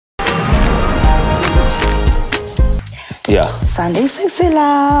Yeah. Sunday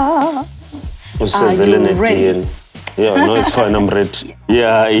Sexilla. Are you ready? Yeah, no, it's fine, I'm ready.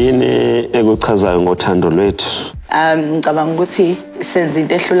 Yeah, yini ekuchazayo ngothando lwethu? Ngicabanga ukuthi senze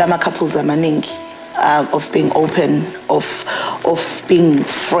into ehlula ama-couples amaningi of being open, of being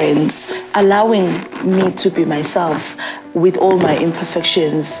friends, allowing me to be myself with all my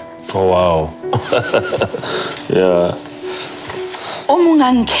imperfections. Oh, wow. Yeah. Uma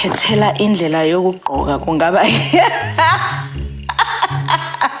ungangikhethela indlela yokugqoka kungaba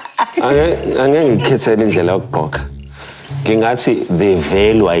Angeke ngikhethele indlela yokugqoka. Ngingathi the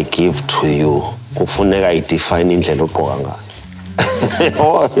value I give to you kufuneka idefine indlela yokugqoka ngayo.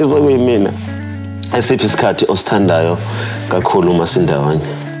 Oh, izokuyimina. Esiphi isikhathi osithandayo kakhulu uma sindawanye?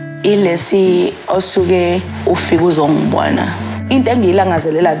 Ilesi osuke ufika uzongibona. Into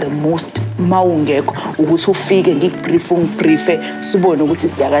engiyilangazelela the most mawungekho ukuthi ufike ngikubriefe sibone ukuthi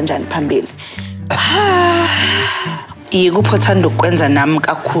siya kanjani phambili. Yikuphi othanda ukwenza nami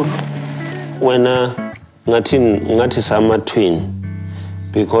kakhulu? Wena ngathi sama twin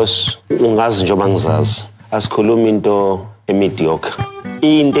because ungazi njengoba ngizazi asikhuluma into emediocre.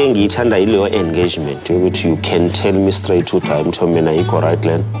 Into engiyithanda yileyo engagement ukuthi you can tell me straight to time to mina yikho right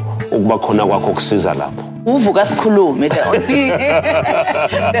land ukuba khona kwakho kusiza lapho. Uvuka sikhulume the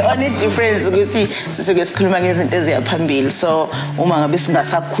only difference ukuthi sisuke sikhuluma ngezinto eziyaphambili so uma ngabe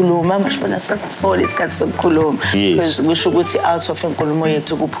singasakhuluma mashibona sasithola isikhathi sokukhuluma because kusho ukuthi out of enkulumo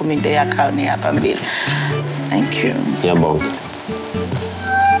yethu kuphuma into eyakhayo neyaphambili. Thank you. Ngiyabonga.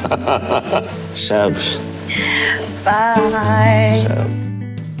 Shab. Bye. Shab.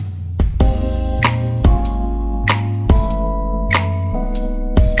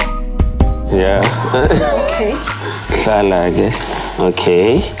 Yeah. Okay. Hlala-ke.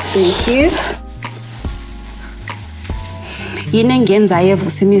 Okay. Thank you. Yini engenzayo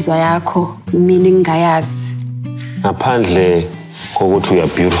evusa imizwa yakho mina ngingayazi? Ngaphandle kokuthi uya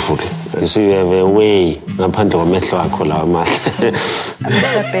beautiful. You see, you have a way ngaphandle kwamehlo akho lawa amahle.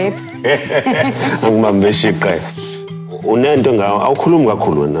 Babes. Angibambe ishiqa. Unento ngawo awukhulumi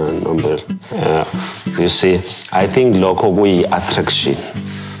kakhulu wena Nombela. You see, I think lokho kuyi attraction.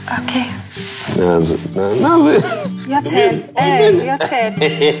 Okay. Nazi. Your turn. Your turn.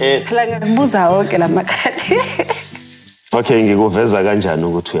 Phela ngibuza wonke lamakhadi. Okay, ngikuveza kanjani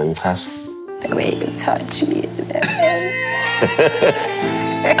ukuthi uyangichasa? The way you touch me.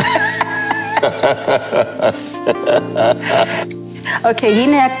 Okay,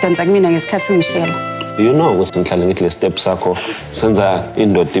 yini yakudonsa kumina ngesikhathi ungishela? You know ukuthi ngihlale ngithi le step sakho senza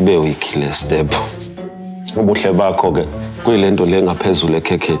indoda ibe weak le step. Ubuhle bakho ke kuyilento le ngaphezulu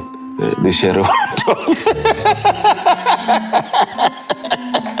ekhekheni. The share.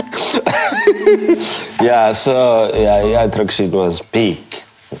 Yeah, so yeah, attraction was big.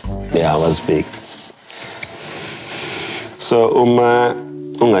 Yeah, it was big. So uma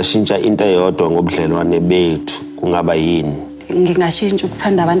ungashintsha into eyodwa ngobudlelwane bethu kungaba yini? Ngingashintsha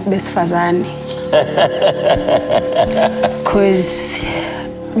ukuthanda abantu besifazane. Because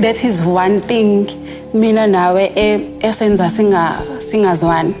that is one thing mina nawe esenza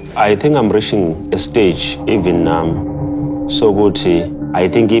singazwani. I think I'm reaching a stage even now so ukuthi I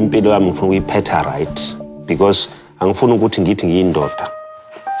think impilo yami ngifuna ukuyiphetha right because angifuni ukuthi ngithi ngiyindoda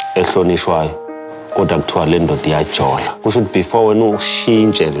ehlonishwayo kodwa kuthiwa le ndoda iyajola. Kusho ukuthi before wena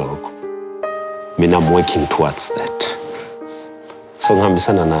ushintshe lokho mina I'm working towards that. So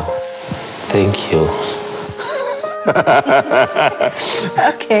ngihambisana nawe. Thank you.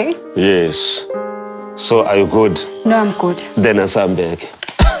 Okay. Yes. So are you good? No, I'm good. Then asambeke.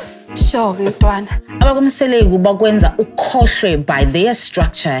 Sure, ngintwana. Abakumseleki bakwenza ukhohlwe by their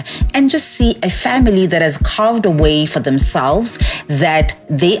structure and just see a family that has carved a way for themselves that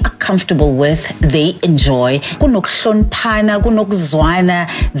they are comfortable with, they enjoy. Kunokuhloniphana, kunokuzwana,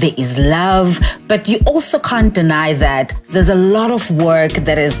 there is love, but you also can't deny that there's a lot of work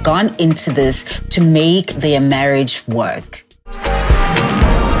that has gone into this to make their marriage work.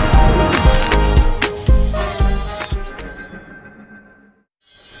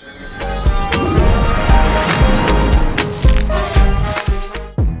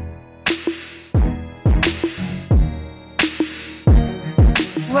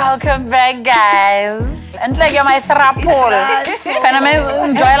 Welcome back, guys. And like you're my throuple. And I'm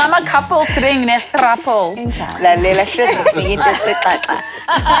enjoying my couple string Nesthembu. Lalela hlezi ngixaxa.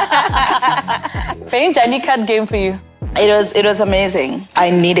 Benjani card game for you. It was amazing. I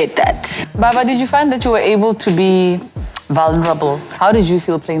needed that. Baba, did you find that you were able to be vulnerable? How did you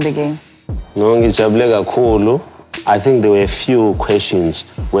feel playing the game? No, ngijabule kakhulu. I think there were a few questions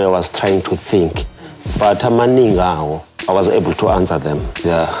where I was trying to think. But amaningi awo I was able to answer them.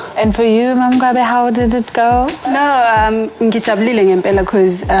 Yeah. And for you, Mamgabe, how did it go? No, ngijabulile ngempela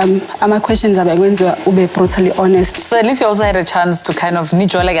because my questions are going to be brutally honest. So at least you also had a chance to kind of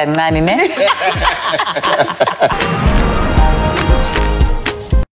nijole kancane, ne?